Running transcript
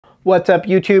What's up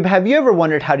YouTube? Have you ever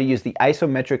wondered how to use the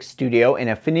Isometric Studio in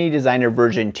Affinity Designer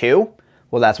version 2?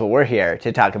 Well, that's what we're here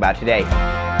to talk about today.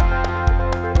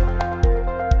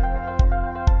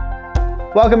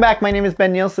 Welcome back, my name is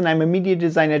Ben Nielsen, I'm a media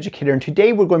design educator, and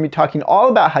today we're going to be talking all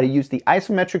about how to use the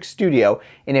Isometric Studio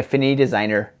in Affinity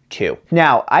Designer 2.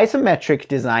 Now, isometric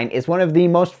design is one of the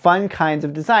most fun kinds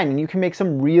of design, and you can make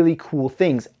some really cool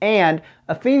things, and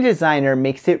Affinity Designer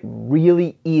makes it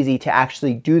really easy to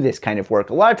actually do this kind of work.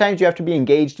 A lot of times you have to be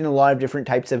engaged in a lot of different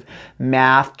types of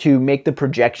math to make the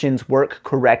projections work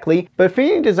correctly, but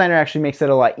Affinity Designer actually makes it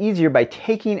a lot easier by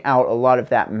taking out a lot of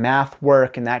that math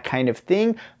work and that kind of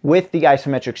thing with the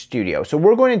Isometric Studio. So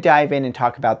we're going to dive in and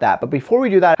talk about that. But before we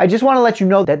do that, I just want to let you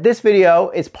know that this video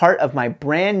is part of my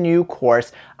brand new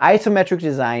course, Isometric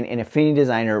Design in Affinity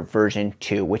Designer version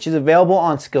 2, which is available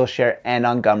on Skillshare and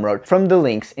on Gumroad from the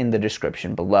links in the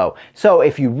description below. So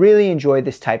if you really enjoy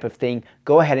this type of thing,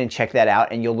 go ahead and check that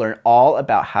out and you'll learn all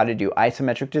about how to do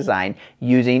isometric design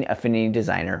using Affinity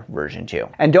Designer version 2.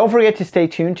 And don't forget to stay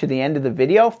tuned to the end of the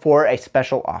video for a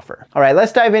special offer. All right,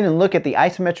 let's dive in and look at the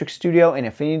Isometric Studio in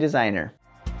Affinity Designer.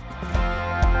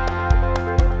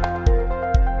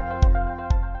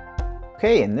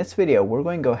 Okay, in this video, we're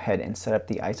going to go ahead and set up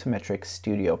the Isometric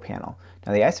Studio panel.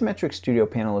 Now, the Isometric Studio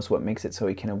panel is what makes it so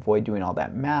we can avoid doing all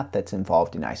that math that's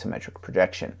involved in isometric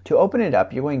projection. To open it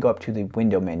up, you're going to go up to the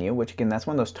window menu, which again, that's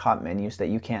one of those top menus that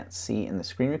you can't see in the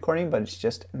screen recording, but it's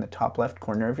just in the top left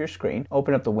corner of your screen.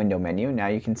 Open up the window menu. Now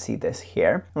you can see this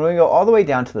here. We're going to go all the way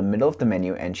down to the middle of the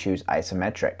menu and choose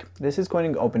Isometric. This is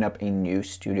going to open up a new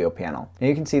studio panel. Now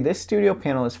you can see this studio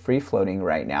panel is free floating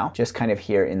right now, just kind of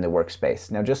here in the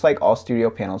workspace. Now, just like all studio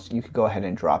panels, you could go ahead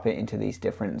and drop it into these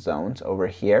different zones over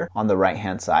here on the right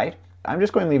hand side. I'm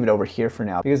just going to leave it over here for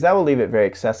now because that will leave it very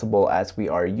accessible as we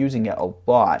are using it a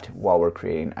lot while we're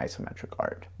creating isometric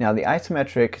art. Now, the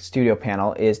Isometric Studio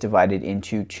panel is divided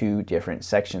into two different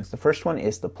sections. The first one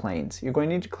is the planes. You're going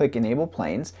to need to click Enable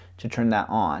Planes to turn that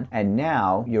on, and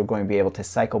now you're going to be able to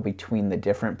cycle between the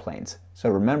different planes. So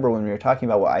remember, when we were talking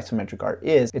about what isometric art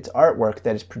is, it's artwork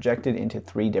that is projected into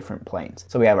three different planes.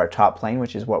 So we have our top plane,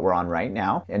 which is what we're on right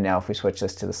now. And now if we switch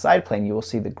this to the side plane, you will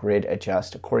see the grid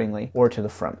adjust accordingly, or to the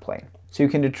front plane. So you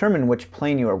can determine which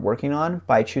plane you are working on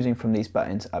by choosing from these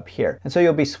buttons up here. And so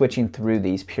you'll be switching through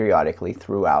these periodically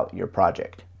throughout your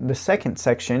project. The second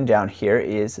section down here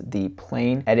is the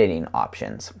plane editing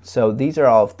options. So these are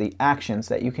all of the actions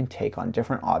that you can take on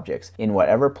different objects in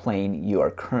whatever plane you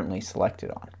are currently selected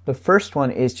on. The first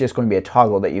one is just going to be a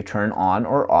toggle that you turn on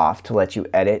or off to let you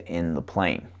edit in the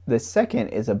plane. The second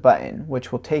is a button,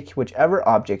 which will take whichever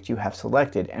object you have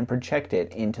selected and project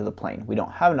it into the plane. We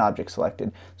don't have an object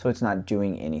selected, so it's not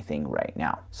doing anything right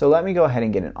now. So let me go ahead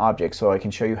and get an object so I can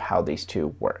show you how these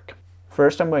two work.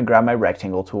 First, I'm going to grab my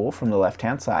rectangle tool from the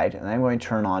left-hand side, and I'm going to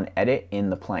turn on Edit in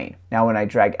the Plane. Now, when I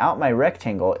drag out my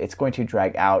rectangle, it's going to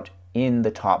drag out in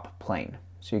the top plane.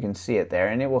 So you can see it there,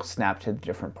 and it will snap to the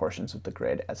different portions of the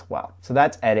grid as well. So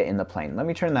that's Edit in the Plane. Let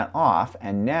me turn that off,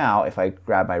 and now if I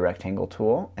grab my rectangle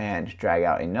tool and drag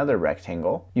out another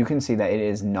rectangle, you can see that it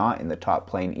is not in the top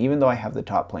plane, even though I have the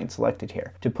top plane selected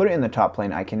here. To put it in the top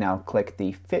plane, I can now click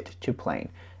the Fit to Plane.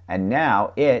 And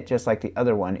now it, just like the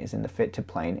other one, is in the Fit to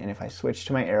Plane, and if I switch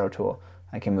to my arrow tool,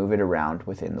 I can move it around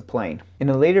within the plane. In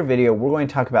a later video, we're going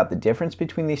to talk about the difference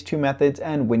between these two methods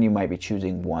and when you might be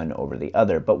choosing one over the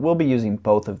other, but we'll be using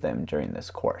both of them during this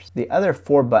course. The other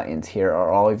four buttons here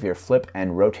are all of your flip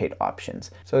and rotate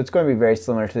options. So it's going to be very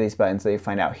similar to these buttons that you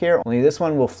find out here, only this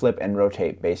one will flip and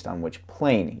rotate based on which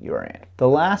plane you are in. The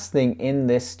last thing in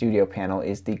this studio panel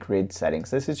is the grid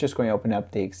settings. This is just going to open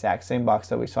up the exact same box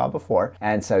that we saw before,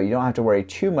 and so you don't have to worry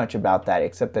too much about that,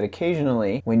 except that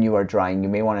occasionally when you are drawing, you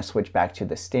may want to switch back to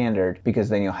the standard, because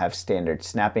then you'll have standard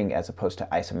snapping as opposed to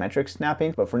isometric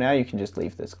snapping, but for now you can just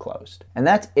leave this closed. And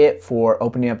that's it for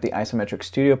opening up the Isometric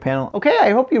Studio panel. Okay,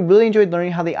 I hope you really enjoyed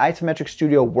learning how the Isometric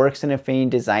Studio works in Affinity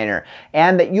Designer,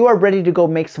 and that you are ready to go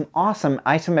make some awesome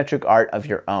isometric art of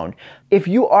your own. If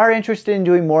you are interested in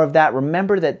doing more of that,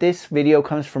 remember that this video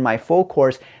comes from my full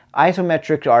course,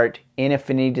 Isometric Art in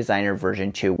Affinity Designer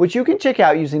version 2, which you can check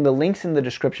out using the links in the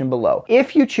description below.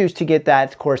 If you choose to get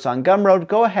that course on Gumroad,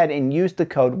 go ahead and use the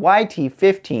code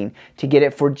YT15 to get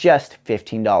it for just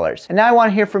 $15. And now I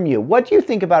want to hear from you. What do you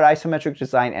think about isometric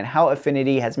design and how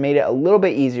Affinity has made it a little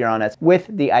bit easier on us with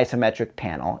the isometric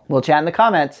panel? We'll chat in the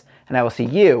comments, and I will see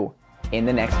you in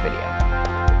the next video.